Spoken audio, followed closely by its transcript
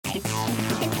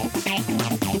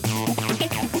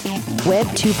Web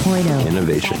 2.0.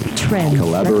 Innovation. Trends.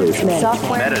 Collaboration.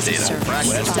 Software.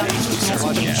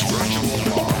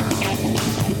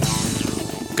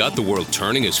 Got the world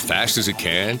turning as fast as it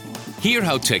can? Hear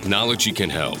how technology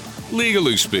can help,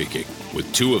 legally speaking, with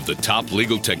two of the top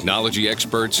legal technology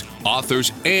experts,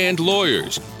 authors, and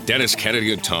lawyers, Dennis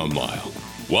Kennedy and Tom Mile.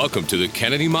 Welcome to the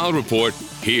Kennedy Mile Report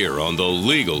here on the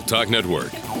Legal Talk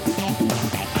Network.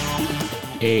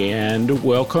 And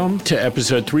welcome to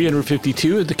episode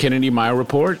 352 of the Kennedy Mile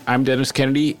Report. I'm Dennis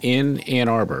Kennedy in Ann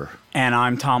Arbor. And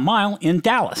I'm Tom Mile in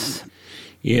Dallas.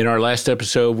 In our last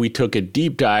episode, we took a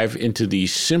deep dive into the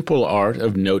simple art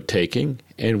of note-taking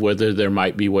and whether there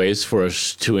might be ways for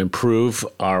us to improve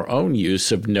our own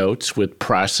use of notes with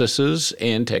processes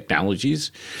and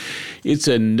technologies. It's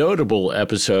a notable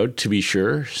episode, to be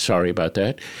sure. Sorry about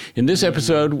that. In this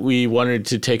episode, we wanted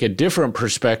to take a different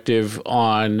perspective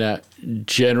on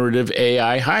generative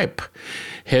AI hype.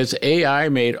 Has AI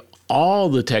made all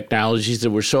the technologies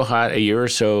that were so hot a year or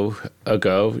so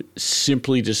ago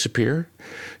simply disappear?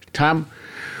 Tom,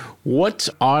 what's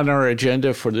on our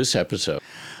agenda for this episode?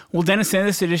 Well, Dennis, in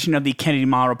this edition of the Kennedy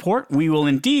Mile Report, we will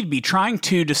indeed be trying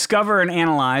to discover and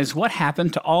analyze what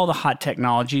happened to all the hot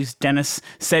technologies Dennis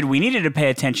said we needed to pay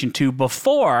attention to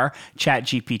before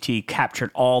ChatGPT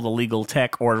captured all the legal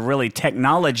tech, or really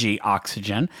technology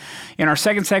oxygen. In our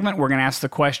second segment, we're going to ask the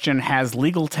question, has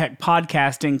legal tech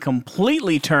podcasting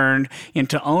completely turned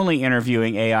into only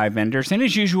interviewing AI vendors? And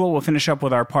as usual, we'll finish up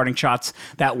with our parting shots,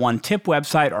 that one tip,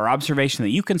 website, or observation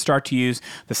that you can start to use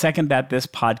the second that this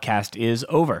podcast is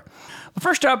over. But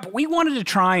first up, we wanted to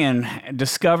try and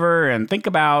discover and think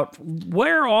about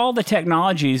where all the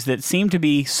technologies that seem to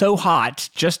be so hot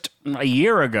just a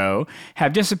year ago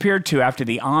have disappeared to after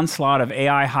the onslaught of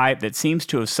AI hype that seems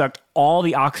to have sucked all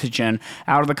the oxygen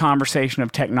out of the conversation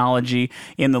of technology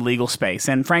in the legal space.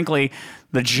 And frankly,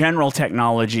 the general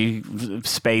technology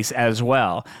space as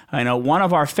well. I know one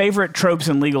of our favorite tropes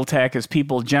in legal tech is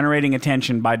people generating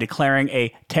attention by declaring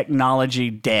a technology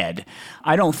dead.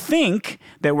 I don't think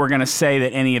that we're going to say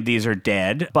that any of these are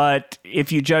dead, but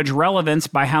if you judge relevance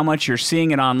by how much you're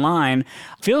seeing it online, it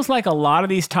feels like a lot of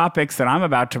these topics that I'm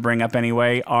about to bring up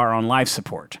anyway are on life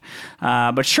support.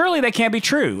 But surely they can't be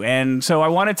true. And so I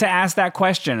wanted to ask that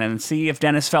question and see if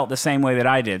Dennis felt the same way that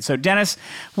I did. So Dennis,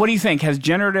 what do you think? Has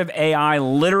generative AI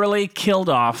literally killed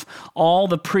off all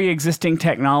the pre-existing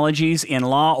technologies in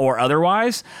law or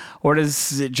otherwise? Or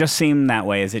does it just seem that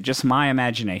way? Is it just my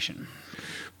imagination?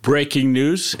 Breaking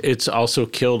news, it's also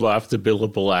killed off the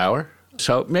billable hour.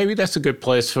 So maybe that's a good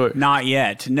place for... Not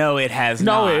yet. No, it has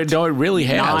not. No, it really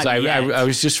has. I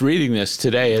was just reading this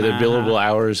today. The billable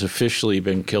hour has officially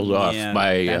been killed off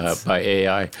by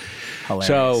AI. Hilarious.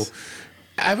 So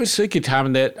I was thinking,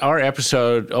 Tom, that our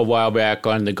episode a while back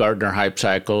on the Gartner hype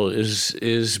cycle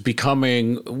is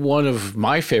becoming one of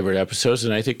my favorite episodes,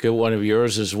 and I think one of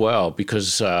yours as well,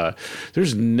 because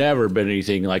there's never been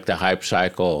anything like the hype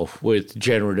cycle with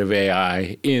generative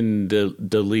AI in the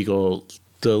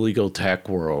legal tech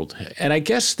world. And I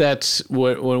guess that's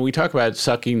when we talk about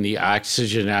sucking the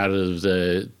oxygen out of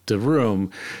the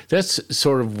room, that's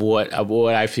sort of what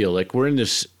I feel like. We're in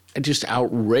this just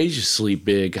outrageously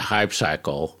big hype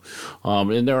cycle.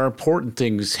 And there are important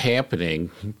things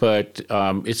happening, but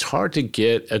it's hard to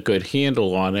get a good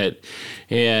handle on it.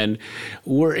 And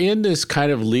we're in this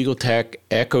kind of legal tech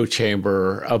echo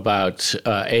chamber about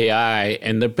AI,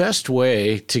 and the best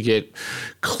way to get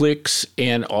clicks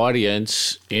and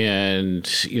audience and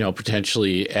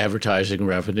potentially advertising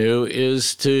revenue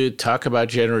is to talk about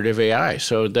generative AI.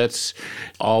 So that's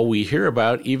all we hear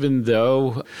about, even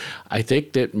though I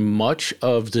think that much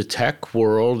of the tech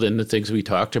world and the things we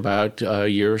talked about a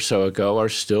year or so ago are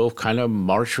still kind of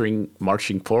marching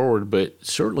forward, but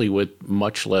certainly with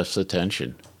much less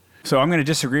attention. So I'm going to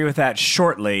disagree with that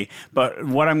shortly, but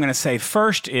what I'm going to say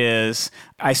first is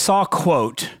I saw a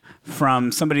quote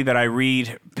from somebody that I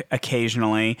read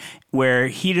occasionally where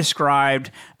he described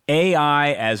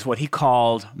AI as what he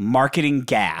called marketing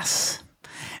gas.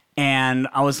 And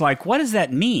I was like, what does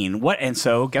that mean? And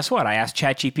so guess what? I asked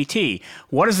ChatGPT,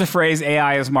 what does the phrase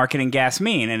AI as marketing gas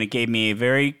mean? And it gave me a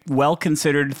very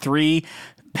well-considered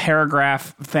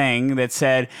 3-paragraph thing that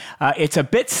said, it's a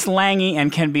bit slangy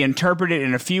and can be interpreted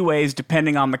in a few ways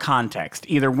depending on the context.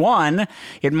 Either one,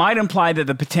 it might imply that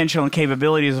the potential and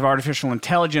capabilities of artificial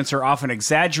intelligence are often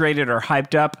exaggerated or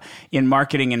hyped up in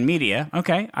marketing and media.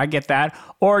 Okay, I get that.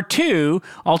 Or two,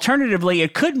 alternatively,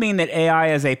 it could mean that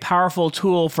AI is a powerful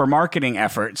tool for marketing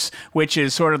efforts, which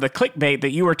is sort of the clickbait that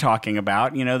you were talking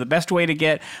about. You know, the best way to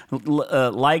get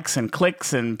likes and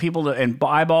clicks and people and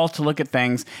eyeballs to look at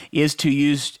things is to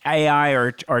use use AI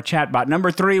or chatbot.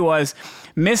 Number 3 was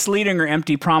misleading or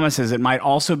empty promises. It might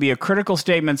also be a critical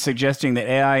statement suggesting that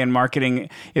AI in marketing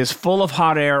is full of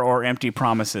hot air or empty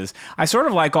promises. I sort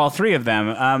of like all 3 of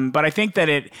them, but I think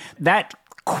that that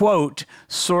quote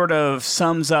sort of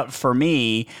sums up for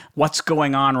me what's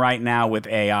going on right now with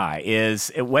AI.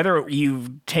 Is whether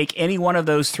you take any one of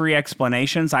those 3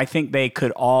 explanations, I think they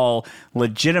could all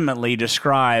legitimately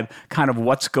describe kind of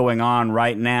what's going on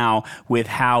right now with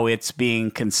how it's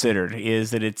being considered. Is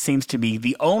that it seems to be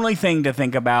the only thing to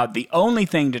think about, the only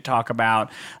thing to talk about,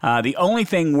 the only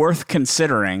thing worth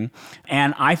considering.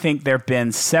 And I think there have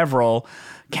been several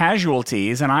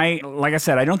casualties, and like I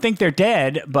said, I don't think they're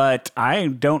dead, but I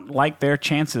don't like their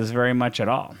chances very much at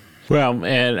all. Well,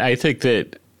 and I think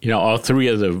that, all 3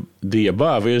 of the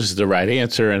above is the right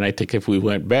answer. And I think if we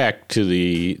went back to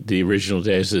the original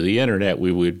days of the internet,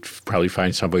 we would probably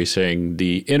find somebody saying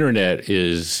the internet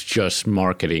is just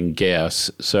marketing gas.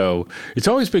 So it's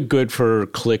always been good for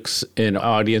clicks and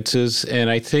audiences. And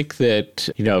I think that,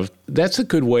 that's a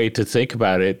good way to think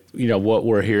about it. What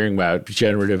we're hearing about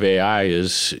generative AI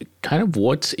is kind of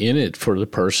what's in it for the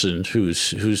person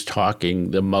who's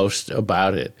talking the most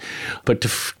about it. But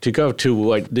to go to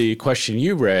what the question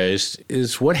you raised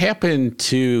is what happened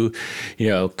to,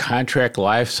 contract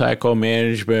lifecycle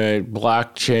management,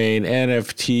 blockchain,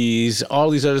 NFTs, all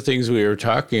these other things we were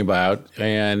talking about,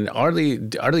 and are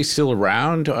they still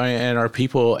around, and are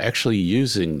people actually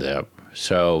using them?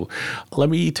 So let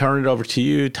me turn it over to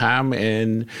you, Tom,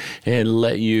 and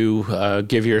let you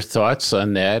give your thoughts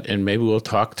on that, and maybe we'll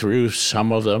talk through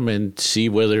some of them and see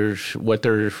what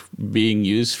they're being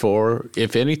used for,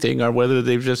 if anything, or whether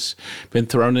they've just been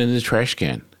thrown in the trash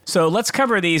can. So let's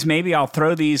cover these. Maybe I'll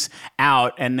throw these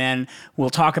out and then we'll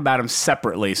talk about them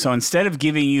separately. So instead of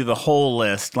giving you the whole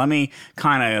list, let me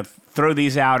kind of throw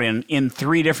these out in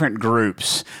 3 different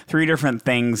groups, 3 different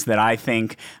things that I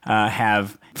think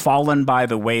have fallen by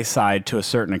the wayside to a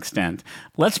certain extent.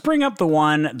 Let's bring up the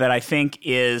one that I think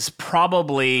is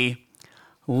probably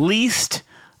least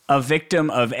a victim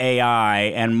of AI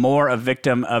and more a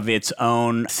victim of its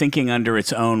own sinking under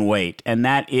its own weight. And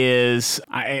that is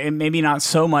maybe not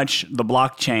so much the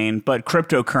blockchain, but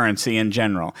cryptocurrency in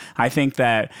general. I think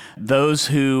that those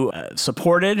who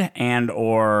supported and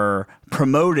or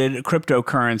promoted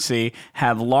cryptocurrency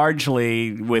have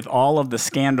largely, with all of the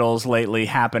scandals lately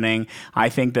happening, I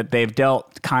think that they've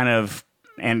dealt kind of,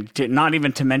 and not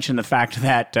even to mention the fact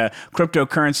that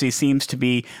cryptocurrency seems to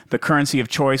be the currency of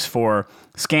choice for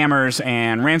scammers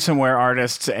and ransomware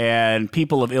artists and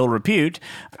people of ill repute.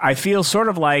 I feel sort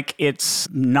of like it's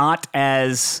not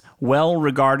as well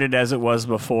regarded as it was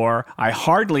before. I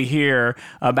hardly hear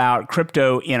about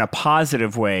crypto in a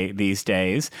positive way these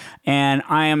days. And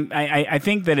I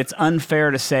think that it's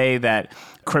unfair to say that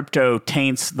crypto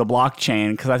taints the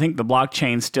blockchain, because I think the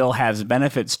blockchain still has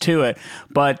benefits to it.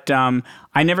 But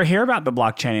I never hear about the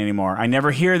blockchain anymore. I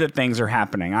never hear that things are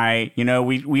happening.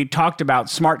 We talked about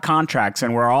smart contracts,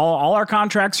 and where all our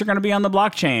contracts are going to be on the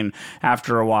blockchain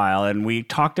after a while. And we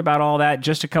talked about all that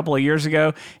just a couple of years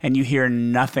ago, and you hear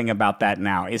nothing about that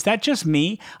now. Is that just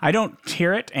me? I don't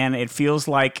hear it, and it feels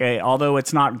like, although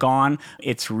it's not gone,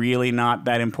 it's really not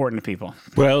that important to people.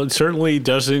 Well, it certainly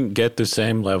doesn't get the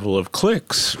same level of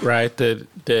clicks, right, that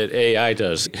AI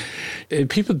does. And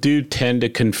people do tend to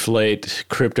conflate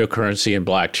cryptocurrency and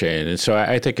blockchain. And so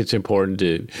I think it's important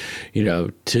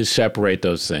to separate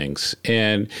those things.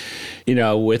 And,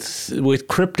 with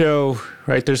crypto,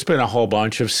 right, there's been a whole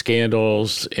bunch of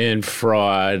scandals and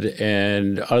fraud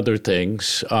and other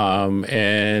things.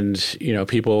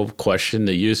 People question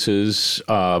the uses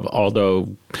of,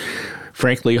 although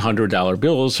frankly, $100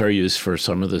 bills are used for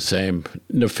some of the same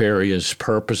nefarious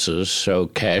purposes. So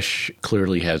cash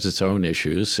clearly has its own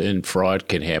issues, and fraud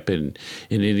can happen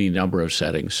in any number of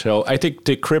settings. So I think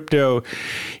the crypto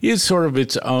is sort of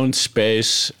its own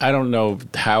space. I don't know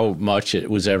how much it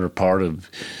was ever part of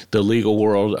the legal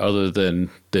world other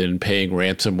than paying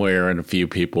ransomware and a few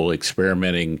people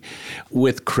experimenting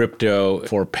with crypto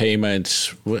for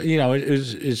payments.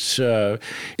 It's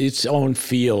its own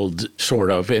field, sort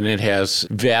of, and it has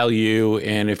value.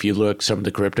 And if you look, some of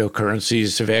the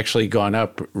cryptocurrencies have actually gone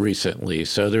up recently.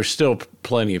 So there's still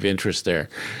plenty of interest there.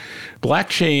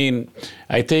 Blockchain,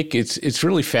 I think it's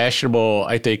really fashionable,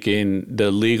 I think, in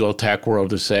the legal tech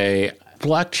world to say,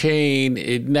 blockchain,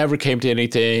 it never came to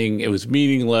anything. It was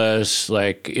meaningless.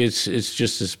 Like, it's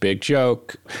just this big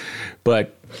joke.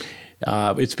 But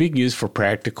it's being used for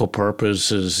practical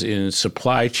purposes in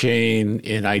supply chain,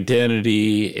 in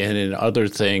identity, and in other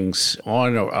things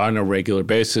on a regular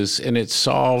basis. And it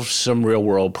solves some real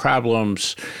world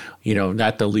problems.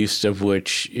 not the least of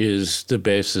which is the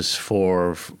basis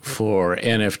for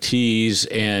NFTs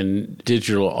and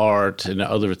digital art and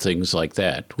other things like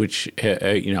that, which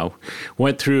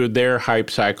went through their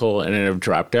hype cycle and then have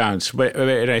dropped down.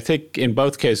 And I think in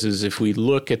both cases, if we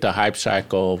look at the hype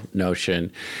cycle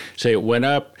notion, say it went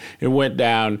up, it went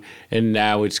down, and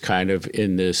now it's kind of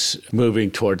in this moving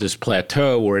toward this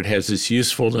plateau where it has this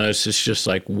usefulness. It's just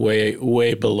like way,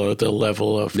 way below the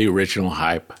level of the original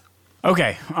hype.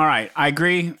 Okay. All right. I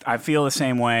agree. I feel the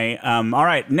same way. All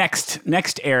right.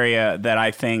 Next area that I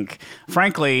think,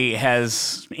 frankly,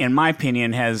 has, in my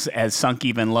opinion, has sunk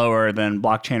even lower than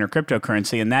blockchain or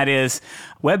cryptocurrency, and that is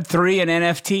Web3 and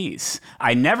NFTs.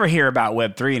 I never hear about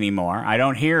Web3 anymore. I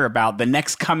don't hear about the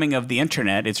next coming of the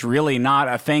internet. It's really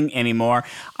not a thing anymore.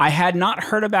 I had not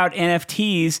heard about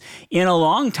NFTs in a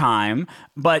long time,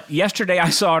 but yesterday I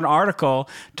saw an article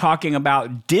talking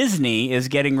about Disney is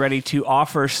getting ready to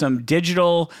offer some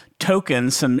digital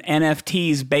tokens, some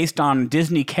NFTs based on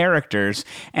Disney characters,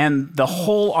 and the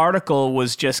whole article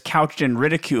was just couched in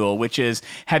ridicule, which is,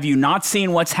 have you not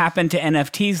seen what's happened to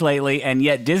NFTs lately? And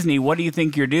yet Disney, what do you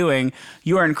think you're doing?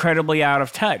 You are incredibly out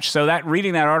of touch. So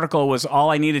reading that article was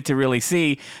all I needed to really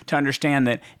see to understand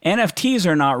that NFTs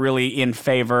are not really in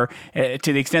favor to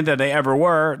the extent that they ever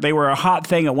were. They were a hot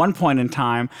thing at one point in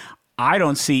time. I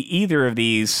don't see either of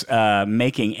these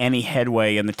making any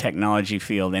headway in the technology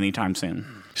field anytime soon.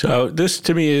 So this,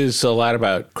 to me, is a lot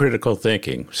about critical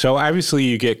thinking. So obviously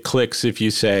you get clicks if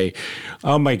you say,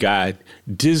 oh, my God,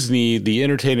 Disney, the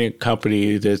entertainment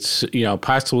company that's,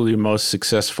 possibly the most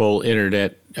successful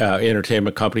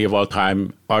entertainment company of all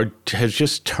time, has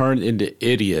just turned into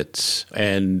idiots,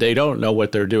 and they don't know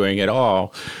what they're doing at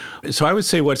all. So I would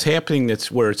say what's happening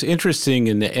where it's interesting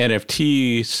in the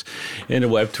NFTs in the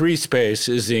Web3 space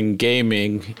is in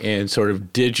gaming and sort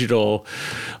of digital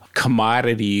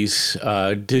commodities,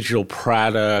 digital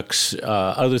products,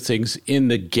 other things in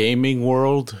the gaming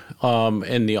world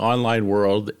and the online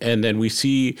world. And then we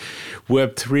see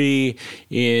Web3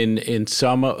 in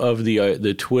some of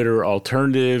the Twitter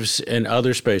alternatives and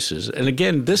other spaces. And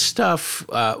again, this stuff,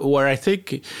 where I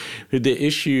think the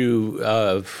issue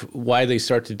of why they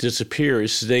start to disappear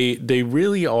is they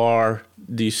really are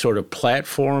these sort of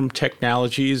platform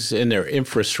technologies in their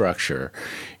infrastructure.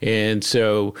 And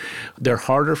so they're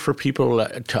harder for people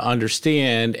to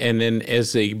understand. And then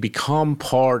as they become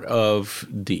part of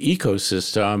the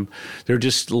ecosystem, they're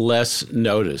just less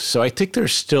noticed. So I think they're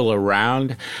still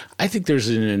around. I think there's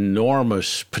an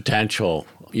enormous potential,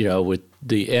 with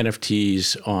the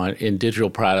NFTs in digital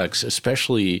products,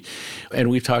 especially, and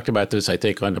we've talked about this, I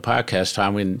think, on the podcast,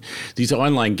 Tom, in these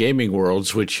online gaming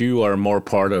worlds, which you are more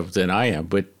part of than I am,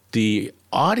 but the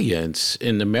audience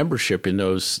and the membership in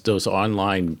those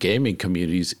online gaming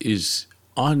communities is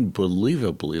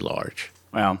unbelievably large.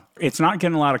 Well, it's not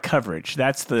getting a lot of coverage.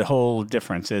 That's the whole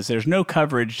difference. Is there's no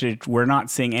coverage. We're not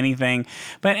seeing anything.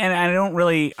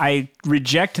 I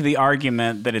reject the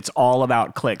argument that it's all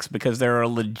about clicks, because there are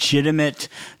legitimate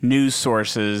news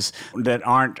sources that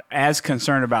aren't as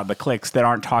concerned about the clicks, that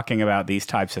aren't talking about these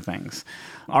types of things.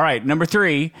 All right, number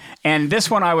 3, and this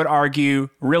one I would argue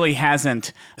really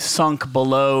hasn't sunk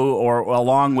below or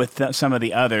along with some of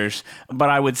the others, but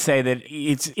I would say that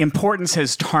its importance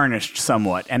has tarnished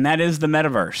somewhat, and that is the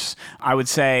metaverse. I would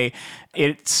say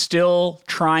it's still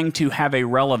trying to have a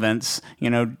relevance.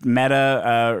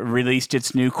 Meta released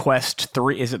its new Quest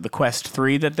 3. Is it the Quest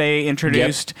 3 that they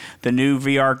introduced? Yep. The new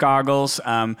VR goggles.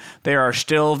 There are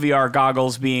still VR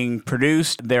goggles being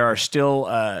produced. There are still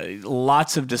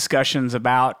lots of discussions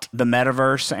about the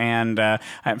metaverse. And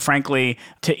frankly,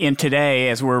 today,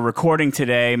 as we're recording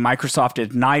today, Microsoft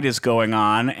Ignite is going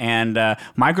on. And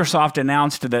Microsoft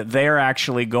announced that they're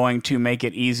actually going to make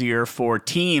it easier for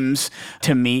teams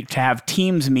to have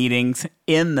Teams meetings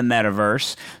in the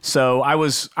metaverse. So I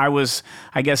was,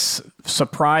 I guess,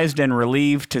 surprised and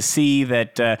relieved to see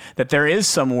that there is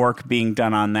some work being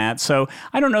done on that. So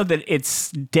I don't know that it's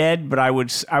dead, but I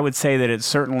would say that it's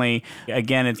certainly,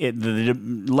 again, the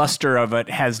luster of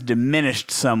it has diminished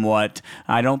somewhat.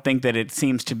 I don't think that it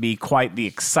seems to be quite the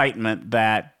excitement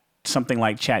that something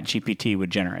like ChatGPT would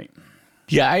generate.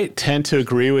 Yeah, I tend to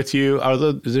agree with you,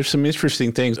 although there's some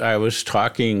interesting things.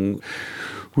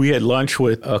 We had lunch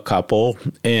with a couple,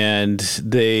 and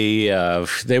they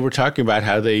were talking about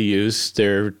how they use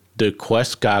the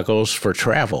Quest goggles for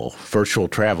travel, virtual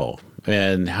travel,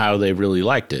 and how they really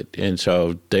liked it. And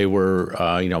so they were,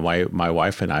 my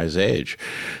wife and I's age.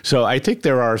 So I think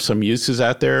there are some uses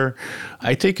out there.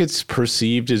 I think it's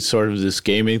perceived as sort of this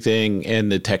gaming thing,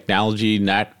 and the technology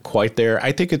not quite there.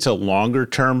 I think it's a longer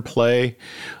term play.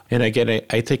 And again,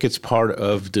 I think it's part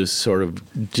of this sort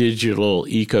of digital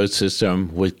ecosystem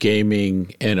with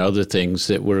gaming and other things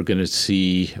that we're going to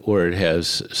see where it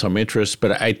has some interest.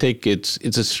 But I think it's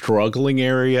a struggling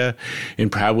area, and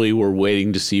probably we're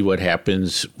waiting to see what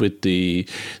happens with the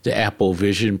Apple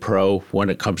Vision Pro when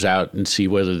it comes out and see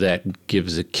whether that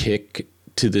gives a kick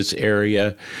to this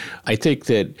area. I think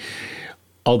that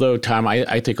although, Tom,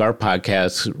 I think our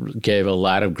podcast gave a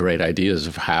lot of great ideas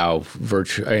of how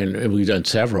virtual, and we've done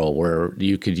several where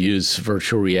you could use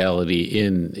virtual reality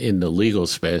in the legal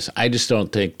space. I just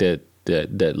don't think that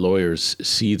lawyers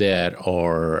see that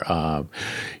or,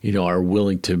 are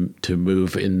willing to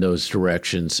move in those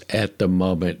directions at the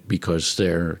moment because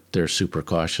they're super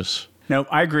cautious. No,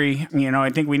 I agree. I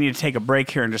think we need to take a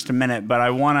break here in just a minute, but I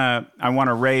want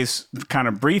to raise kind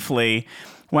of briefly,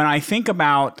 when I think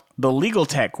about the legal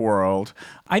tech world,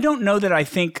 I don't know that I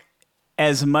think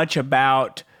as much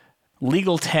about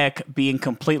legal tech being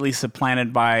completely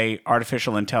supplanted by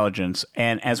artificial intelligence.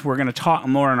 And as we're going to talk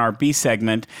more in our B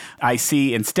segment, I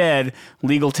see instead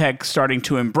legal tech starting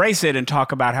to embrace it and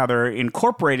talk about how they're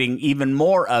incorporating even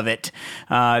more of it,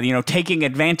 taking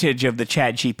advantage of the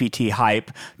ChatGPT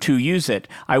hype to use it.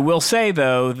 I will say,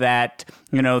 though, that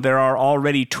there are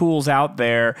already tools out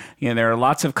there. There are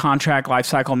lots of contract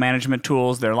lifecycle management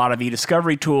tools. There are a lot of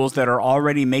e-discovery tools that are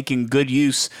already making good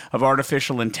use of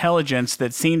artificial intelligence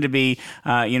that seem to be,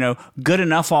 good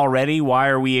enough already. Why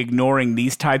are we ignoring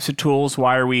these types of tools?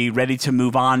 Why are we ready to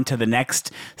move on to the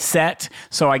next set?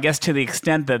 So I guess to the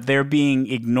extent that they're being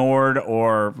ignored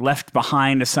or left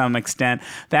behind to some extent,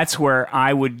 that's where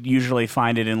I would usually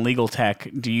find it in legal tech.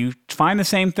 Do you find the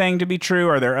same thing to be true?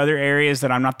 Are there other areas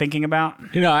that I'm not thinking about?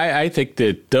 I think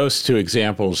that those two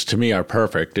examples to me are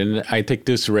perfect. And I think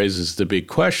this raises the big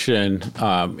question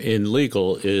in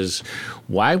legal is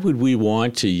why would we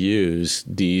want to use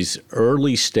these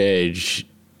early stage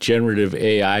generative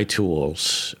AI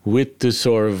tools with the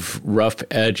sort of rough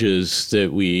edges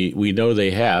that we know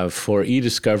they have for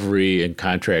e-discovery and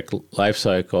contract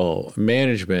lifecycle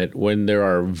management when there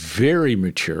are very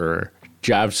mature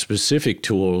job-specific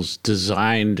tools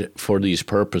designed for these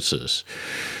purposes?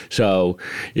 So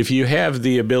if you have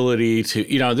the ability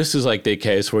to, this is like the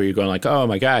case where you're going like, oh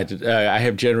my God, I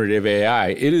have generative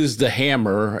AI. It is the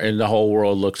hammer and the whole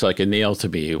world looks like a nail to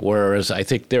me. Whereas I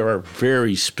think there are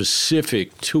very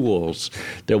specific tools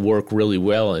that work really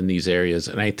well in these areas.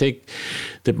 And I think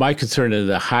that my concern in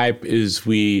the hype is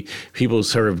people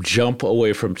sort of jump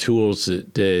away from tools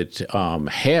that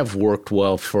have worked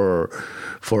well for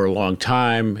a long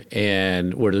time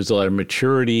and where there's a lot of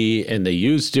maturity and they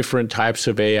use different types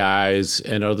of AIs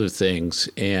and other things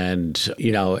and,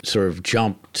 sort of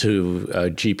jump to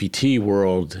a GPT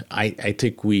world. I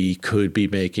think we could be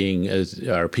making,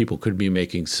 our people could be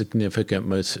making significant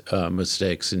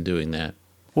mistakes in doing that.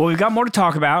 Well, we've got more to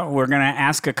talk about. We're going to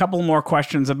ask a couple more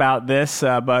questions about this,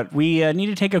 but we need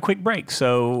to take a quick break.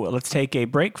 So let's take a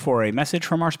break for a message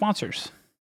from our sponsors.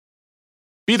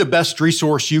 Be the best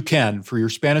resource you can for your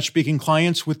Spanish-speaking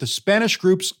clients with the Spanish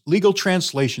Group's legal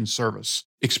translation service.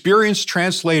 Experienced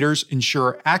translators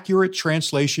ensure accurate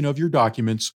translation of your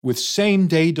documents with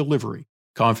same-day delivery.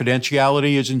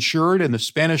 Confidentiality is ensured, and the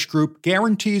Spanish Group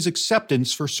guarantees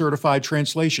acceptance for certified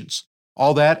translations.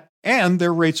 All that, and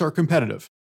their rates are competitive.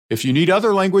 If you need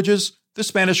other languages, the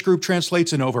Spanish Group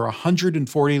translates in over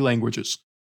 140 languages.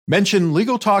 Mention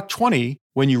Legal Talk 20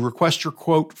 when you request your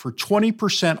quote for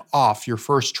 20% off your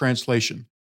first translation.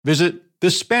 Visit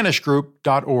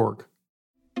thespanishgroup.org.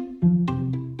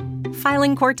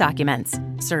 Filing court documents,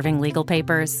 serving legal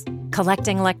papers,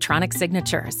 collecting electronic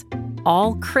signatures,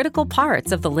 all critical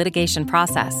parts of the litigation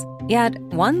process, yet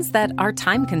ones that are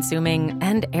time-consuming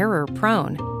and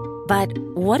error-prone. But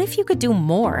what if you could do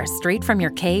more straight from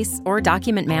your case or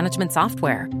document management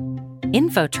software?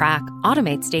 InfoTrack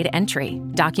automates data entry,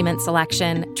 document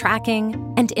selection,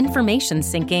 tracking, and information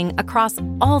syncing across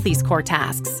all these core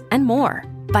tasks and more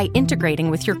by integrating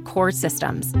with your core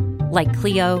systems like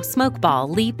Clio,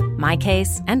 Smokeball, Leap,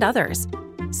 MyCase, and others.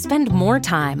 Spend more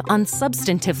time on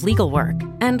substantive legal work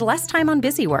and less time on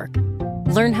busy work.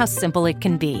 Learn how simple it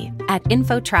can be at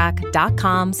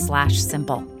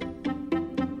infotrack.com/simple.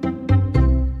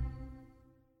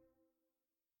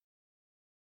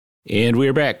 And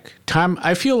we're back. Tom,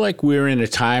 I feel like we're in a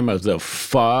time of the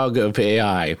fog of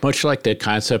AI, much like the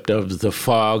concept of the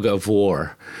fog of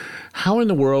war. How in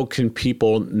the world can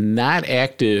people not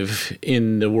active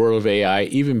in the world of AI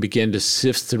even begin to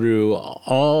sift through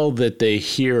all that they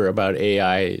hear about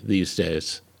AI these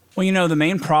days? Well, the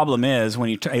main problem is when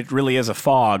it really is a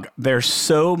fog. There's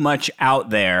so much out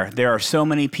there. There are so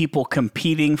many people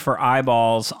competing for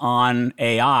eyeballs on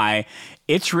AI.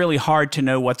 It's really hard to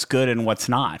know what's good and what's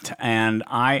not. And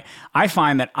I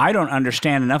find that I don't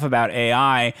understand enough about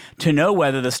AI to know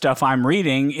whether the stuff I'm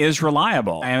reading is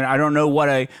reliable. And I don't know what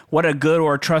a good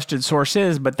or trusted source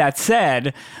is. But that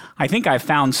said, I think I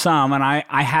found some, and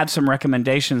I have some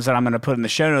recommendations that I'm going to put in the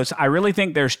show notes. I really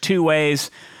think there's two ways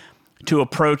to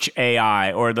approach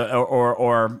AI,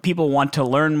 or people want to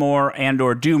learn more and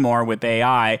or do more with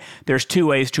AI. There's two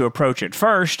ways to approach it.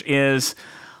 First is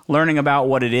learning about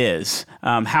what it is,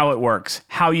 how it works,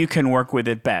 how you can work with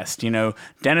it best.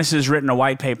 Dennis has written a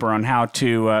white paper on how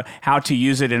to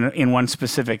use it in one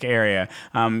specific area.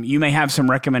 You may have some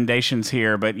recommendations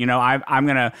here, but I'm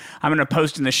gonna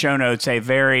post in the show notes a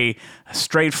very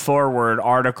straightforward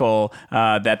article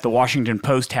that the Washington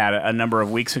Post had a number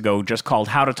of weeks ago, just called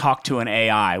 "How to Talk to an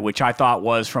AI," which I thought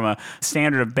was, from a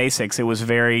standard of basics, it was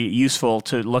very useful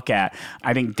to look at.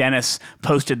 I think Dennis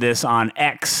posted this on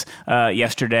X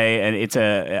yesterday, and it's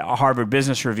a Harvard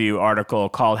Business Review article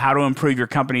called "How to Improve Your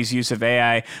Company's Use of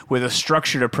AI with a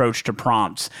Structured Approach to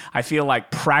Prompts." I feel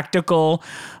like practical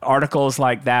articles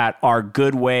like that are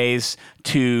good ways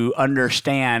to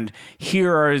understand,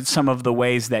 here are some of the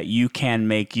ways that you can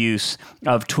make use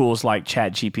of tools like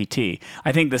ChatGPT.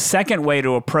 I think the second way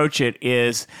to approach it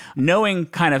is knowing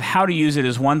kind of how to use it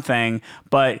is one thing,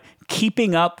 but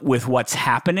keeping up with what's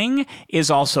happening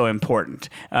is also important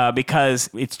because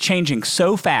it's changing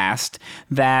so fast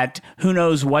that who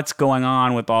knows what's going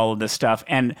on with all of this stuff.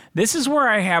 And this is where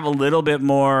I have a little bit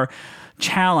more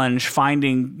challenge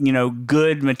finding,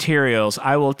 good materials.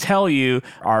 I will tell you,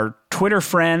 our Twitter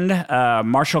friend,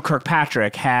 Marshall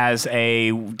Kirkpatrick, has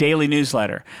a daily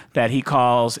newsletter that he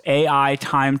calls AI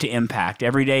Time to Impact.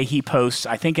 Every day he posts,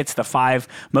 I think it's the 5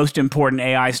 most important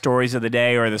AI stories of the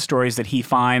day, or the stories that he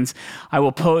finds. I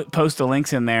will post the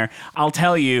links in there. I'll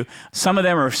tell you, some of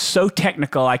them are so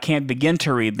technical I can't begin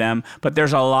to read them, but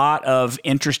there's a lot of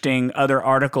interesting other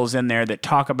articles in there that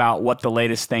talk about what the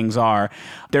latest things are.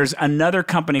 There's another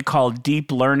company called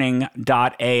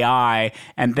deeplearning.ai,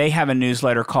 and they have a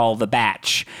newsletter called The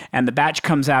Batch. And The Batch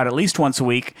comes out at least once a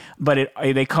week, but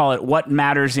they call it What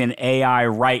Matters in AI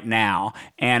Right Now.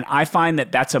 And I find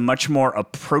that that's a much more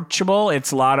approachable.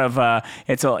 It's a lot of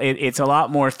it's a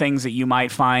lot more things that you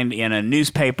might find in a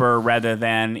newspaper rather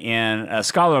than in a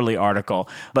scholarly article.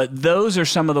 But those are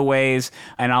some of the ways,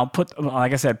 and I'll put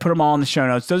them all in the show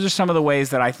notes. Those are some of the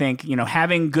ways that I think,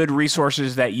 having good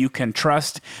resources that you can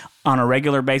trust on a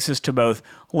regular basis to both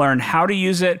learn how to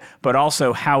use it, but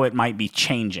also how it might be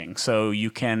changing. So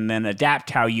you can then adapt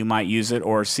how you might use it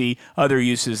or see other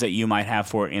uses that you might have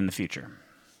for it in the future.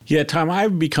 Yeah, Tom,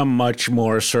 I've become much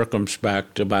more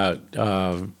circumspect about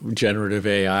generative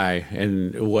AI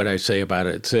and what I say about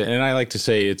it. And I like to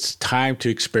say it's time to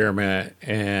experiment,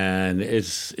 and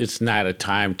it's not a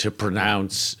time to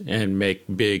pronounce and make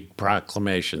big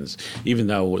proclamations, even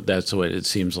though that's what it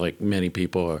seems like many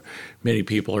people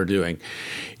are doing.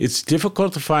 It's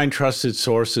difficult to find trusted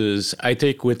sources. I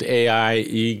think with AI,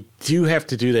 you do have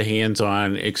to do the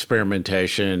hands-on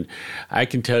experimentation. I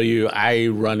can tell you I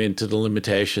run into the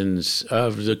limitations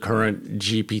of the current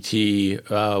GPT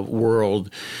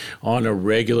world on a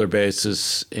regular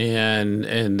basis,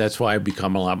 and that's why I've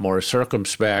become a lot more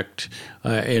circumspect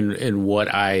in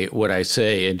what I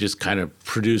say, and just kind of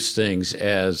produce things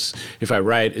as, if I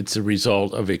write, it's a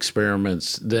result of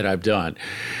experiments that I've done.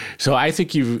 So I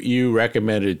think you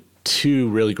recommended 2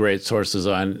 really great sources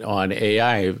on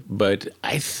AI, but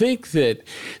I think that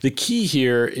the key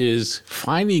here is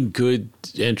finding good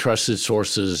and trusted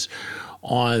sources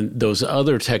on those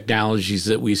other technologies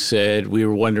that we said we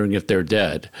were wondering if they're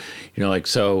dead.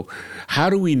 So how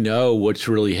do we know what's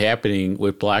really happening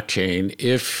with blockchain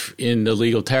if in the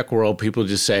legal tech world people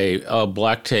just say, oh,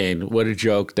 blockchain, what a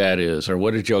joke that is, or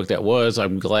what a joke that was,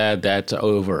 I'm glad that's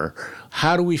over.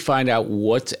 How do we find out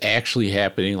what's actually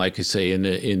happening, like I say,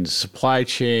 in supply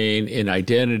chain, in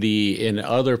identity, in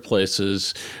other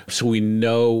places, so we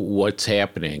know what's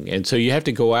happening? And so you have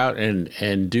to go out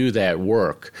and do that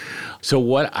work. So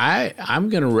what I'm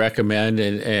going to recommend,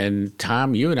 and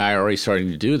Tom, you and I are already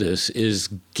starting to do this, is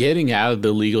getting out of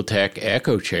the legal tech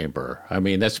echo chamber. I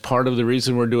mean, that's part of the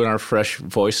reason we're doing our Fresh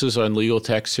Voices on Legal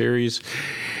Tech series.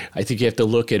 I think you have to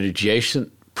look at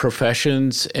adjacent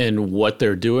professions and what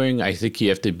they're doing, I think you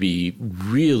have to be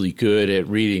really good at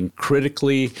reading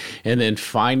critically and then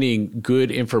finding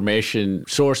good information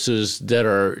sources that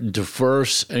are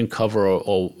diverse and cover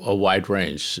a wide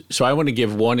range. So I want to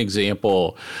give one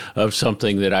example of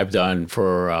something that I've done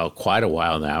for quite a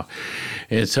while now.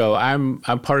 And so I'm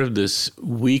part of this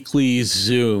weekly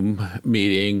Zoom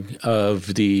meeting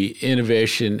of the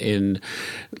Innovation in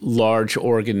Large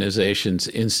Organizations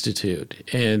Institute.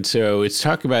 And so it's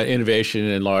talking about innovation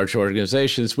in large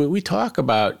organizations, but we talk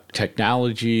about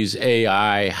technologies,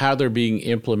 AI, how they're being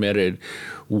implemented,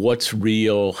 what's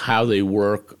real, how they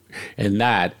work, and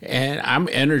that. And I'm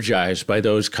energized by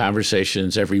those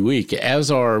conversations every week, as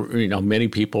are many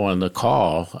people on the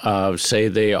call say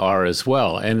they are as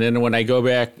well. And then when I go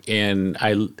back and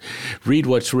I read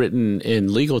what's written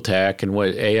in legal tech and what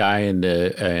AI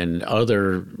and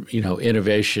other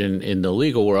innovation in the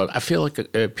legal world, I feel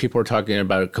like people are talking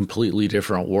about a completely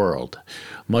different world,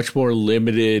 much more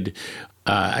limited.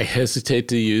 I hesitate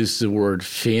to use the word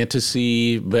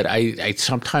fantasy, but I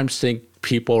sometimes think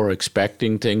people are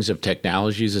expecting things of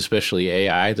technologies, especially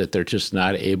AI, that they're just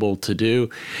not able to do.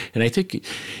 And I think,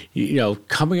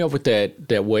 coming up with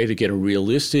that way to get a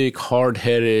realistic,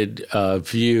 hard-headed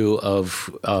view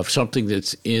of something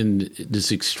that's in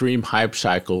this extreme hype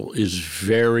cycle is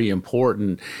very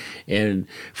important. And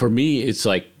for me, it's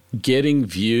like getting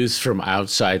views from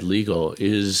outside legal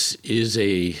is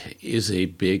a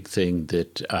big thing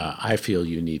that I feel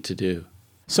you need to do.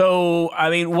 So,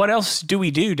 what else do we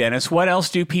do, Dennis? What else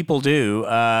do people do?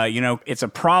 It's a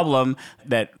problem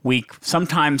that we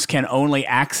sometimes can only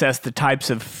access the types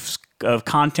of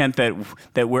content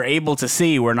that we're able to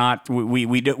see.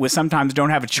 We sometimes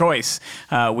don't have a choice.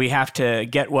 We have to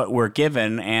get what we're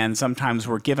given, and sometimes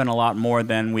we're given a lot more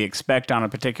than we expect on a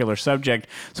particular subject.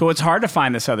 So it's hard to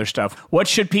find this other stuff. What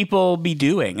should people be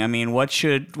doing?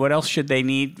 What else should they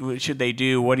need? What should they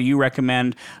do? What do you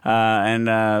recommend?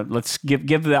 Let's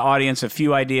give the audience a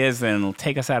few ideas, and it'll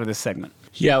take us out of this segment.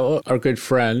 Yeah, well, our good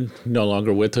friend, no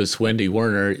longer with us, Wendy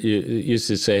Werner, used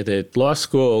to say that law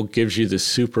school gives you the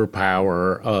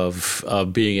superpower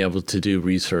of being able to do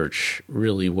research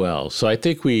really well. So I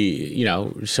think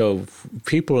so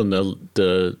people in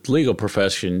the legal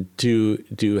profession do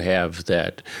have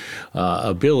that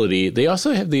ability. They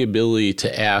also have the ability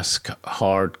to ask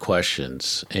hard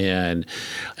questions. And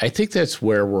I think that's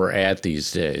where we're at these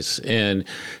days. And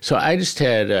so I just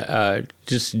had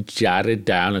just jotted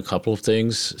down a couple of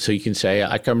things. So you can say,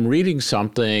 like, I'm reading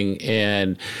something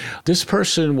and this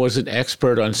person was an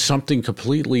expert on something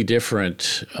completely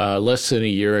different less than a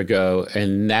year ago,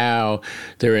 and now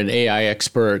they're an AI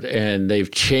expert and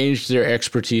they've changed their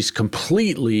expertise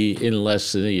completely in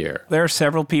less than a year. There are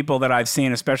several people that I've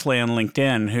seen, especially on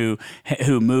LinkedIn,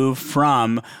 who move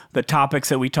from the topics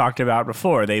that we talked about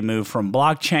before. They move from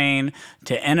blockchain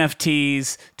to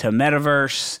NFTs to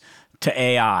metaverse to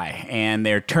AI, and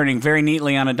they're turning very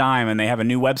neatly on a dime, and they have a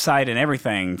new website and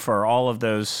everything for all of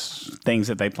those things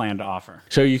that they plan to offer.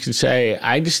 So you can say,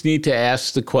 I just need to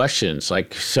ask the questions,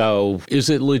 like, so is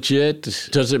it legit?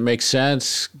 Does it make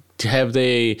sense? Have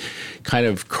they kind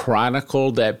of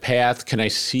chronicled that path? Can I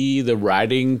see the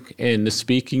writing and the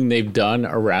speaking they've done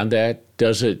around that?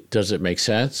 Does it make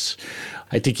sense?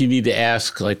 I think you need to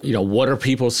ask, what are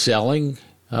people selling?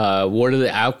 What are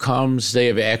the outcomes they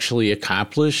have actually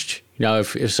accomplished?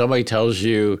 If somebody tells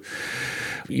you,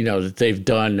 that they've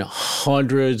done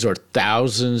hundreds or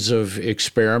thousands of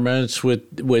experiments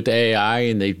with AI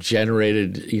and they've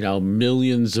generated,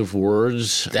 millions of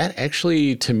words, that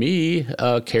actually, to me,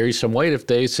 carries some weight. If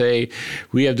they say,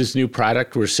 we have this new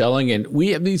product we're selling and we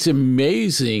have these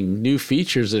amazing new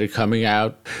features that are coming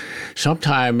out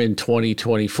sometime in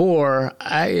 2024,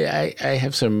 I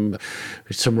have some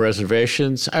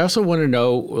reservations. I also want to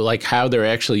know, how they're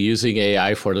actually using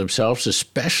AI for themselves,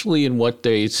 especially in what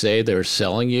they say they're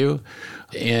selling you.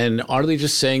 And are they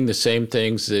just saying the same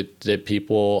things that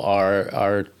people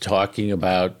are talking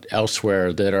about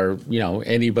elsewhere that are,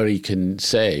 anybody can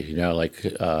say,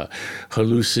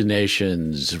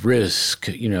 hallucinations, risk,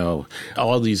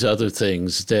 all these other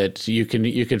things that you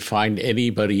can find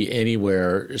anybody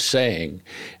anywhere saying.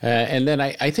 And then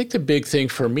I think the big thing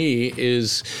for me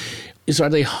is are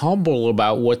they humble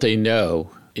about what they know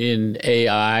in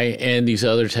AI and these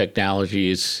other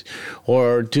technologies,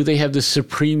 or do they have the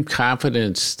supreme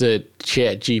confidence that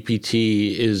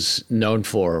ChatGPT is known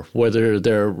for, whether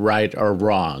they're right or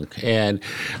wrong? And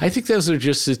I think those are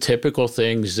just the typical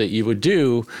things that you would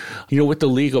do, with the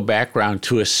legal background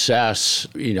to assess,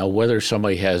 whether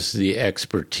somebody has the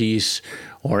expertise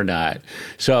or not.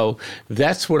 So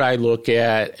that's what I look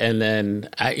at. And then,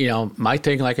 my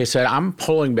thing, like I said, I'm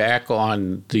pulling back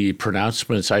on the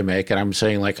pronouncements I make, and I'm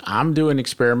saying, like, I'm doing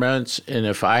experiments, and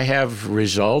if I have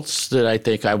results that I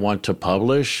think I want to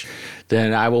publish,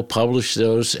 then I will publish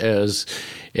those as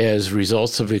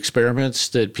results of experiments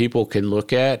that people can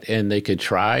look at and they could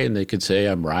try and they could say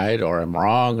I'm right or I'm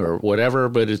wrong or whatever.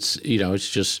 But it's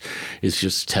just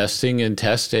testing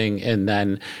and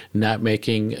then not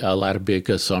making a lot of big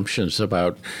assumptions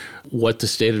about what the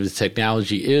state of the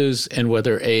technology is and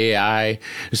whether AI,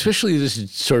 especially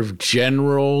this sort of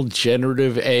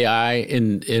generative AI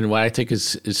in what I think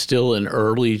is still an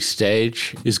early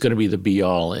stage, is going to be the be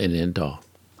all and end all.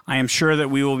 I am sure that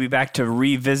we will be back to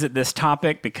revisit this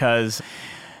topic because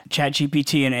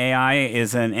ChatGPT and AI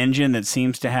is an engine that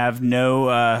seems to have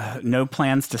no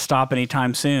plans to stop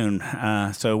anytime soon.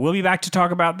 So we'll be back to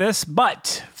talk about this.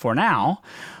 But for now,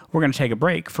 we're going to take a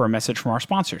break for a message from our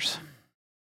sponsors.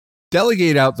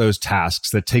 Delegate out those tasks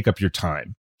that take up your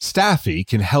time. Staffy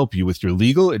can help you with your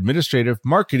legal, administrative,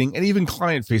 marketing, and even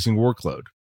client-facing workload.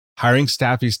 Hiring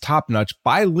Staffy's top-notch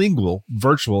bilingual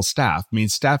virtual staff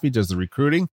means Staffy does the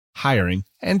recruiting, hiring,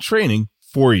 and training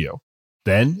for you.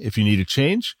 Then, if you need a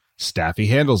change, Staffy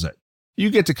handles it. You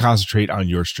get to concentrate on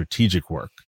your strategic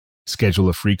work. Schedule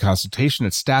a free consultation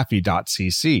at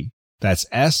staffy.cc. That's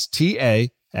staffy.cc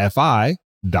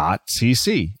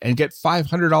and get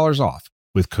 $500 off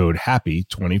with code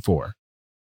HAPPY24.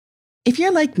 If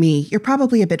you're like me, you're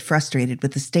probably a bit frustrated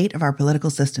with the state of our political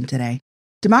system today.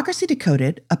 Democracy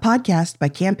Decoded, a podcast by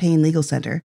Campaign Legal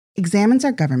Center, examines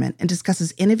our government and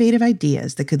discusses innovative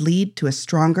ideas that could lead to a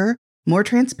stronger, more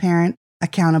transparent,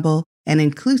 accountable, and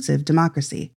inclusive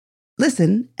democracy.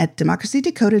 Listen at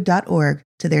democracydecoded.org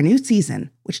to their new season,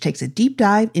 which takes a deep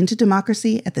dive into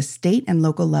democracy at the state and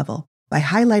local level by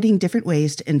highlighting different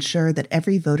ways to ensure that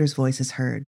every voter's voice is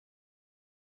heard.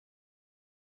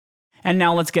 And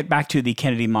now let's get back to the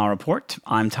Kennedy Mile Report.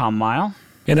 I'm Tom Mile.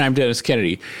 And I'm Dennis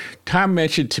Kennedy. Tom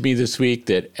mentioned to me this week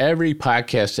that every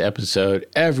podcast episode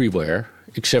everywhere,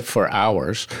 except for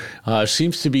ours,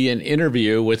 seems to be an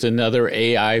interview with another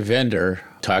AI vendor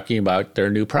talking about their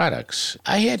new products.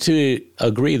 I had to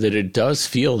agree that it does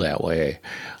feel that way.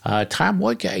 Tom,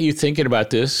 what got you thinking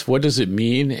about this? What does it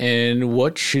mean? And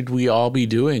what should we all be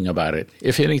doing about it,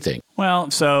 if anything?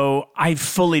 Well, so I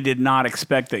fully did not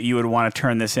expect that you would want to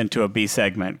turn this into a B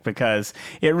segment because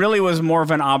it really was more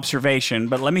of an observation.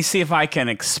 But let me see if I can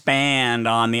expand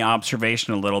on the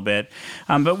observation a little bit.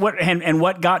 But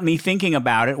what got me thinking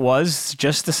about it was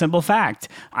just the simple fact.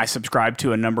 I subscribe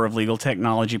to a number of legal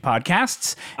technology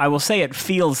podcasts. I will say it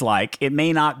feels like it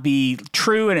may not be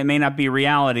true and it may not be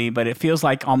reality, but it feels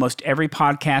like almost every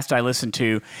podcast I listen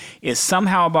to is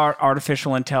somehow about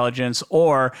artificial intelligence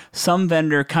or some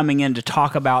vendor coming in to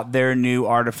talk about their new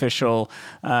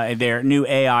their new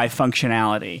AI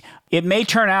functionality. It may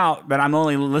turn out that I'm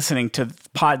only listening to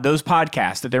those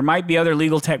podcasts, that there might be other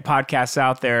legal tech podcasts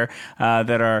out there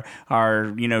that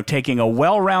are taking a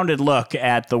well-rounded look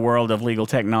at the world of legal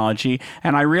technology.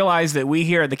 And I realize that we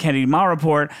here at the Kennedy Mile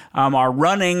Report are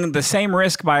running the same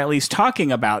risk by at least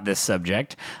talking about this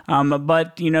subject.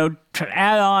 But to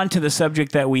add on to the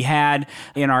subject that we had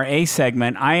in our A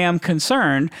segment, I am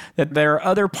concerned that there are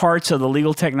other parts of the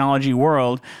legal technology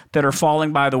world that are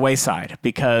falling by the wayside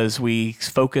because we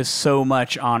focus so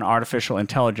much on artificial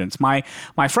intelligence. My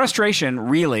frustration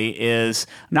really is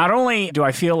not only do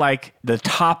I feel like the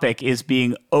topic is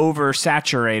being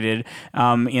oversaturated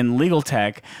in legal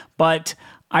tech, but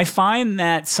I find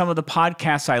that some of the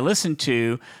podcasts I listen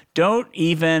to don't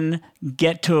even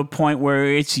get to a point where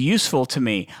it's useful to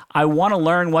me. I want to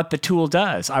learn what the tool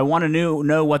does. I want to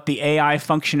know what the AI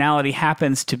functionality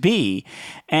happens to be.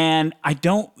 And I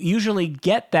don't usually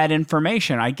get that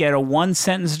information. I get a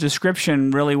one-sentence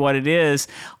description, really what it is.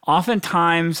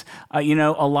 Oftentimes, a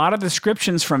lot of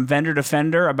descriptions from vendor to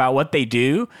vendor about what they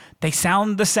do, they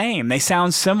sound the same. They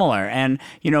sound similar. And,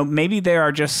 maybe they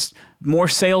are just more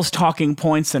sales talking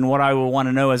points than what I will want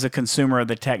to know as a consumer of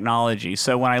the technology.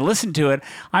 So when I listen to it,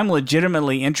 I'm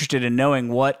legitimately interested in knowing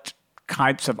what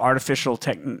types of artificial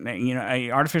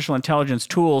intelligence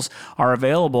tools are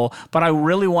available, but I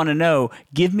really want to know,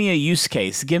 give me a use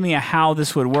case, give me a how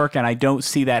this would work, and I don't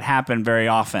see that happen very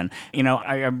often.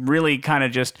 I'm really kind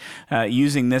of just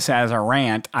using this as a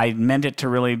rant. I meant it to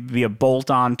really be a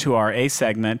bolt-on to our A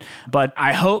segment, but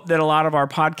I hope that a lot of our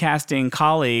podcasting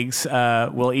colleagues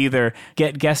will either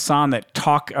get guests on that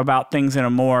talk about things in a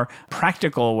more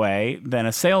practical way than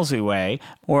a salesy way,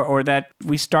 or that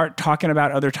we start talking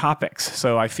about other topics.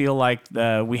 So I feel like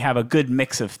we have a good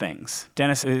mix of things.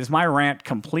 Dennis, is my rant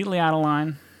completely out of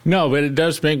line? No, but it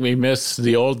does make me miss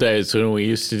the old days when we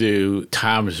used to do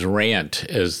Tom's Rant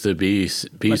as the B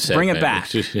Let's segment. bring it back.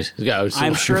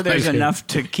 I'm sure there's enough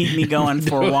to keep me going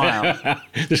for a while.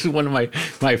 This is one of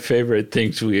my favorite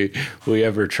things we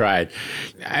ever tried.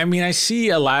 I mean, I see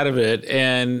a lot of it,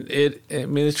 and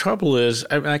the trouble is,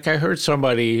 I heard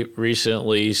somebody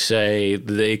recently say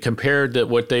they compared that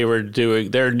what they were doing,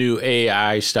 their new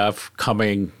AI stuff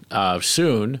coming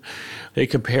soon, they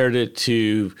compared it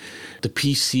to the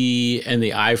PC and the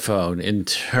iPhone in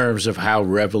terms of how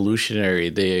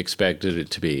revolutionary they expected it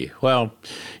to be. Well,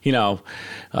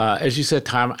 as you said,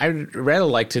 Tom, I'd rather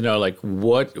like to know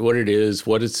what it is,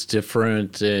 what it's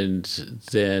different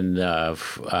than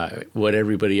what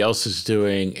everybody else is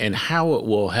doing, and how it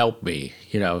will help me.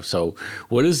 So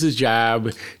what is the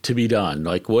job to be done?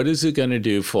 What is it going to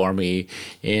do for me?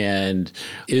 And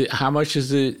how much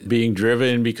is it being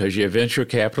driven because you have venture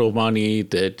capital money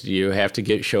that you have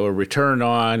to show a return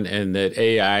on, and that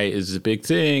AI is a big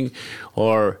thing?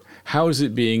 Or how is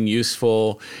it being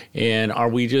useful? And are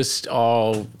we just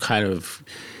all kind of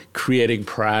creating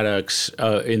products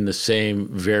in the same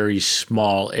very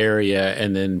small area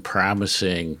and then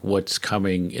promising what's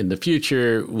coming in the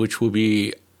future, which will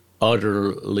be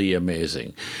utterly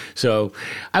amazing? So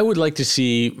I would like to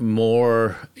see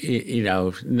more,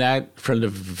 not from the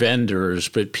vendors,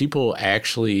 but people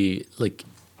actually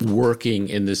working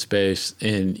in this space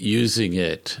and using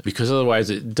it, because otherwise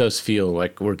it does feel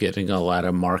like we're getting a lot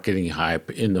of marketing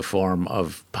hype in the form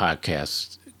of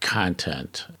podcast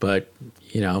content. But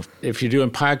if you're doing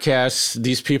podcasts,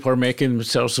 these people are making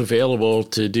themselves available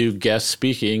to do guest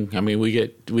speaking. I mean, we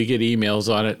get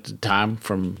emails on it, Tom,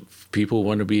 from people who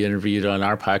want to be interviewed on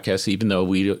our podcast, even though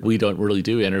we don't really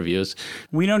do interviews.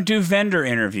 We don't do vendor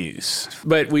interviews.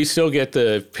 But we still get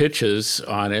the pitches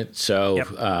on it. So,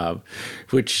 yep.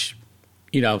 Which,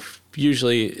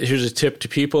 usually, here's a tip to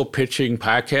people pitching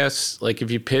podcasts. If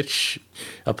you pitch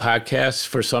a podcast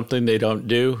for something they don't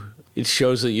do, it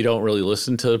shows that you don't really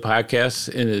listen to the podcast,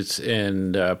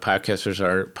 and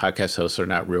podcast hosts are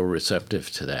not real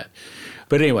receptive to that.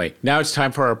 But anyway, now it's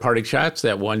time for our parting shots.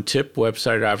 That one tip,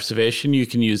 website observation, you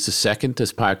can use the second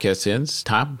this podcast ends.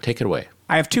 Tom, take it away.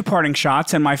 I have two parting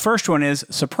shots, and my first one is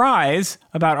surprise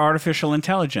about artificial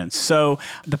intelligence. So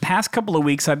the past couple of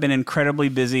weeks, I've been incredibly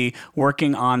busy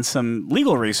working on some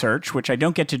legal research, which I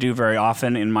don't get to do very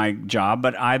often in my job,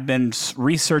 but I've been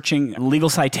researching legal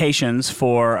citations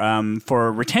for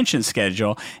retention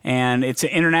schedule, and it's an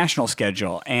international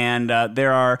schedule. And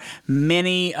there are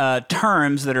many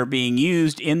terms that are being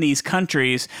used in these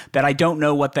countries that I don't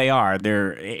know what they are.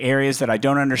 They're areas that I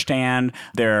don't understand.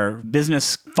 They're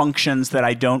business functions that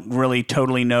I don't really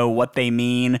totally know what they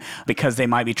mean because they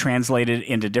might be translated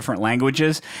into different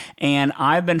languages. And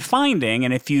I've been finding,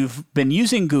 and if you've been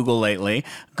using Google lately,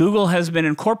 Google has been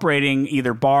incorporating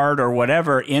either Bard or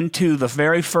whatever into the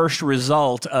very first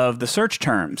result of the search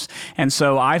terms. And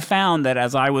so I found that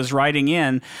as I was writing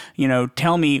in,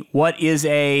 tell me what is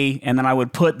and then I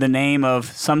would put the name of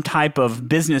some type of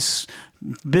business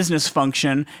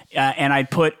function, and I'd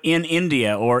put in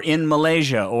India or in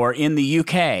Malaysia or in the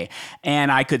UK,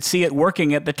 and I could see it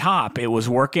working at the top. It was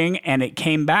working, and it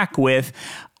came back with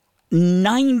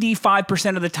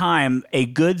 95% of the time, a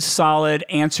good, solid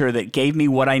answer that gave me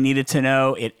what I needed to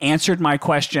know. It answered my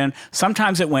question.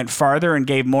 Sometimes it went farther and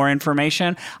gave more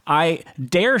information. I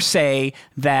dare say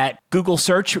that Google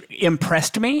search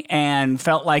impressed me and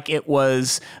felt like it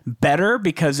was better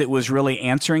because it was really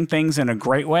answering things in a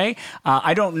great way.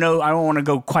 I don't know. I don't want to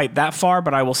go quite that far,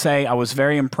 but I will say I was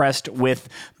very impressed with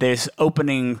this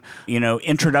opening,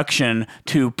 introduction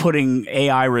to putting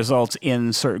AI results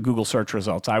in Google search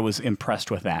results. I was impressed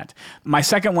with that. My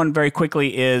second one, very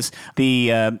quickly, is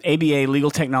the ABA Legal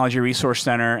Technology Resource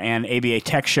Center and ABA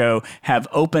Tech Show have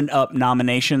opened up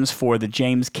nominations for the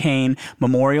James Cain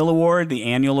Memorial Award, the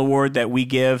annual award that we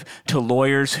give to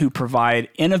lawyers who provide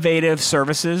innovative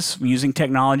services using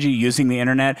technology, using the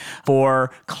internet for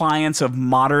clients of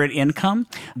moderate income.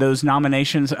 Those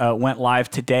nominations went live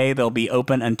today. They'll be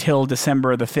open until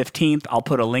December the 15th. I'll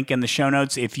put a link in the show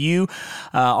notes. If you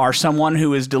are someone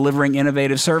who is delivering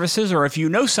innovative services, or if you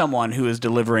know someone who is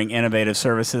delivering innovative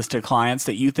services to clients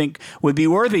that you think would be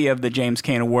worthy of the James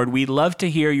Cain Award, we'd love to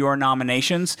hear your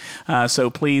nominations. So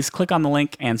please click on the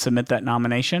link and submit that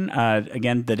nomination.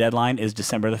 Again, the deadline is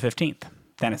December the 15th.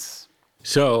 Dennis.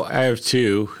 So I have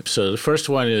two. So the first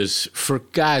one is, for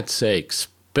God's sakes,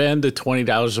 spend the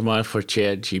 $20 a month for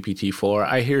ChatGPT-4.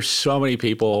 I hear so many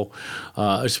people,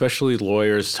 especially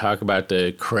lawyers, talk about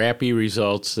the crappy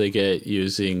results they get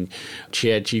using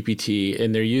ChatGPT,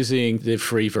 and they're using the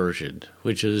free version,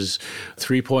 which is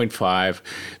 3.5.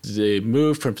 The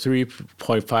move from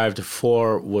 3.5 to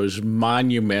 4 was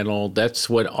monumental. That's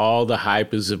what all the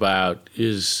hype is about,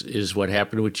 is what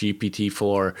happened with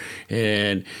GPT-4.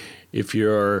 And if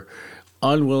you're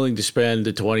unwilling to spend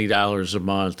the $20 a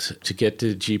month to get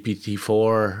to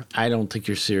GPT-4, I don't think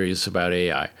you're serious about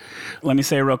AI. Let me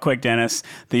say real quick, Dennis,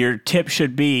 that your tip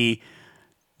should be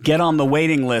get on the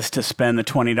waiting list to spend the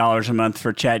 $20 a month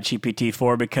for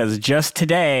ChatGPT-4, because just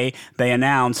today they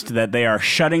announced that they are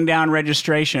shutting down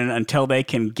registration until they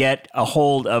can get a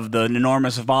hold of the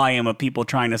enormous volume of people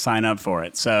trying to sign up for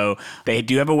it. So they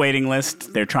do have a waiting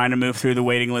list. They're trying to move through the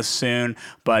waiting list soon,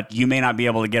 but you may not be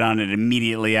able to get on it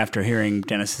immediately after hearing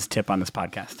Dennis's tip on this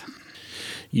podcast.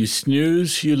 You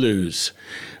snooze, you lose.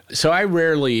 So I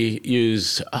rarely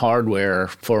use hardware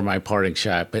for my parting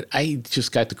shot, but I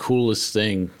just got the coolest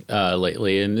thing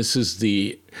lately, and this is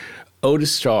the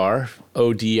Odistar,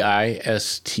 O-D-I-S-T-A-R,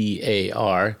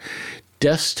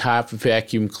 desktop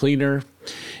vacuum cleaner.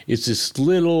 It's this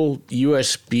little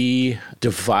USB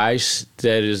device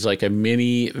that is like a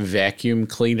mini vacuum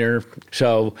cleaner.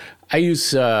 So I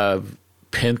use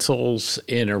pencils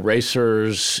and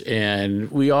erasers, and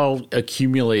we all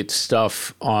accumulate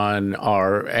stuff on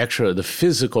the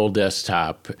physical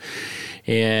desktop.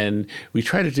 And we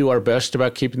try to do our best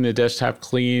about keeping the desktop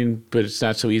clean, but it's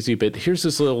not so easy. But here's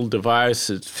this little device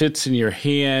that fits in your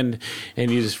hand, and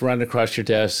you just run across your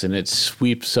desk, and it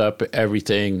sweeps up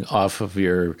everything off of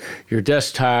your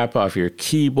desktop, off your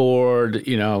keyboard,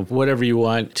 whatever you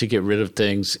want to get rid of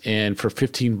things. And for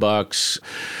 $15,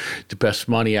 the best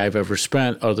money I've ever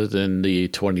spent, other than the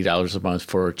 $20 a month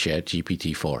for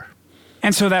ChatGPT-4.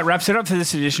 And so that wraps it up for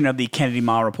this edition of the Kennedy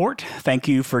Mile Report. Thank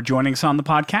you for joining us on the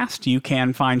podcast. You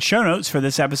can find show notes for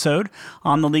this episode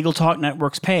on the Legal Talk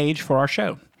Network's page for our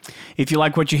show. If you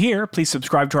like what you hear, please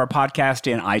subscribe to our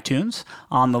podcast in iTunes,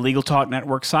 on the Legal Talk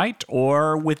Network site,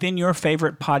 or within your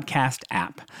favorite podcast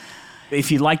app. If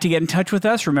you'd like to get in touch with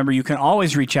us, remember you can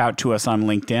always reach out to us on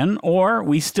LinkedIn, or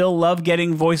we still love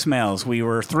getting voicemails. We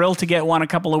were thrilled to get one a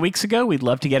couple of weeks ago. We'd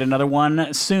love to get another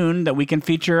one soon that we can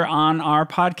feature on our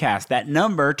podcast. That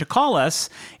number to call us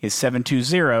is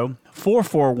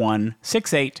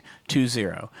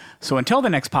 720-441-6820. So until the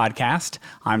next podcast,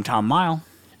 I'm Tom Mile.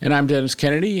 And I'm Dennis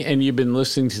Kennedy, and you've been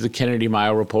listening to the Kennedy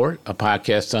Mile Report, a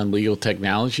podcast on legal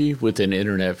technology with an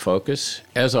internet focus.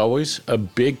 As always, a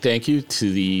big thank you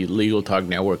to the Legal Talk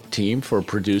Network team for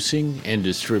producing and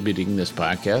distributing this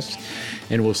podcast.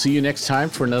 And we'll see you next time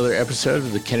for another episode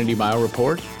of the Kennedy Mile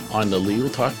Report on the Legal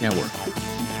Talk Network.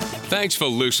 Thanks for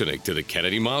listening to the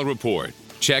Kennedy Mile Report.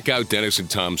 Check out Dennis and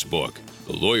Tom's book,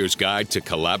 The Lawyer's Guide to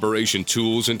Collaboration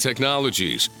Tools and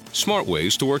Technologies, Smart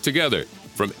Ways to Work Together,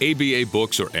 from ABA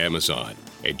Books or Amazon.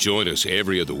 And join us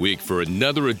every other week for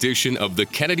another edition of the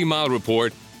Kennedy Mile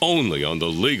Report, only on the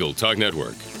Legal Talk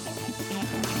Network.